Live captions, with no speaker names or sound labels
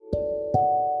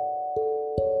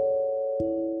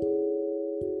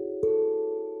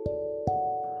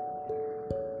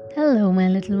Hello, my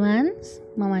little ones.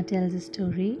 Mama Tells a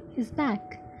Story is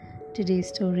back. Today's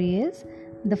story is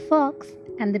The Fox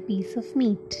and the Piece of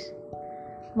Meat.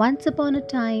 Once upon a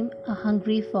time, a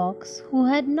hungry fox who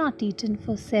had not eaten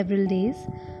for several days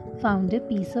found a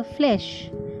piece of flesh.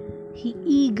 He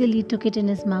eagerly took it in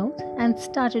his mouth and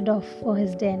started off for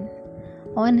his den.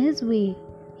 On his way,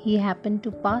 he happened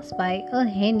to pass by a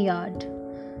hen yard.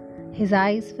 His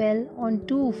eyes fell on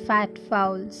two fat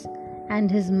fowls,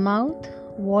 and his mouth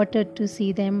watered to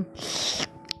see them.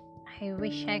 I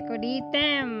wish I could eat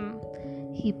them.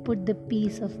 He put the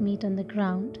piece of meat on the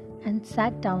ground and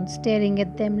sat down staring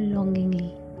at them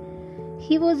longingly.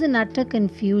 He was in utter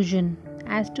confusion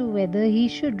as to whether he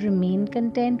should remain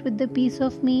content with the piece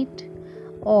of meat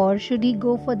or should he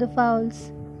go for the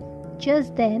fowls.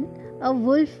 Just then a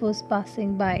wolf was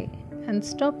passing by and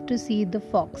stopped to see the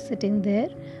fox sitting there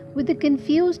with a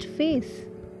confused face.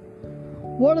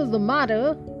 What is the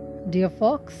matter, dear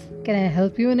fox? Can I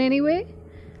help you in any way?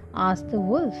 Asked the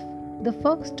wolf. The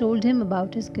fox told him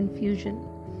about his confusion.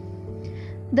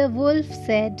 The wolf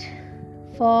said,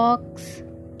 Fox,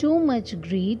 too much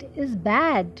greed is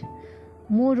bad.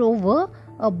 Moreover,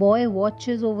 a boy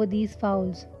watches over these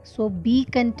fowls, so be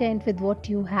content with what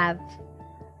you have.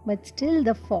 But still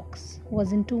the fox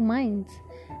was in two minds,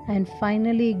 and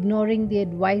finally ignoring the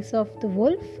advice of the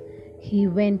wolf, he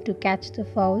went to catch the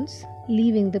fowls,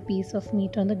 leaving the piece of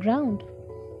meat on the ground.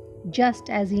 Just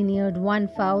as he neared one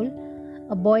fowl,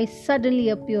 a boy suddenly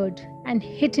appeared and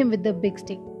hit him with the big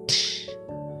stick.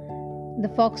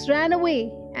 The fox ran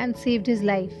away and saved his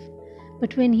life.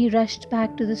 But when he rushed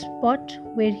back to the spot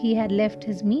where he had left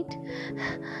his meat,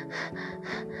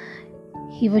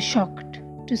 he was shocked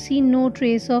to see no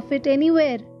trace of it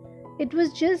anywhere. It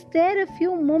was just there a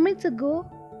few moments ago.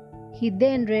 He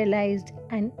then realized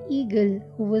an eagle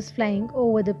who was flying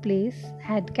over the place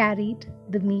had carried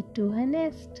the meat to her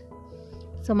nest.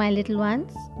 So, my little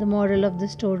ones, the moral of the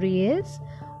story is,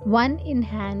 one in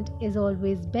hand is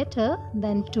always better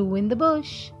than two in the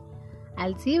bush.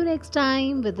 I'll see you next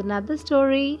time with another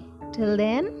story. Till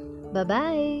then,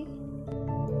 bye-bye.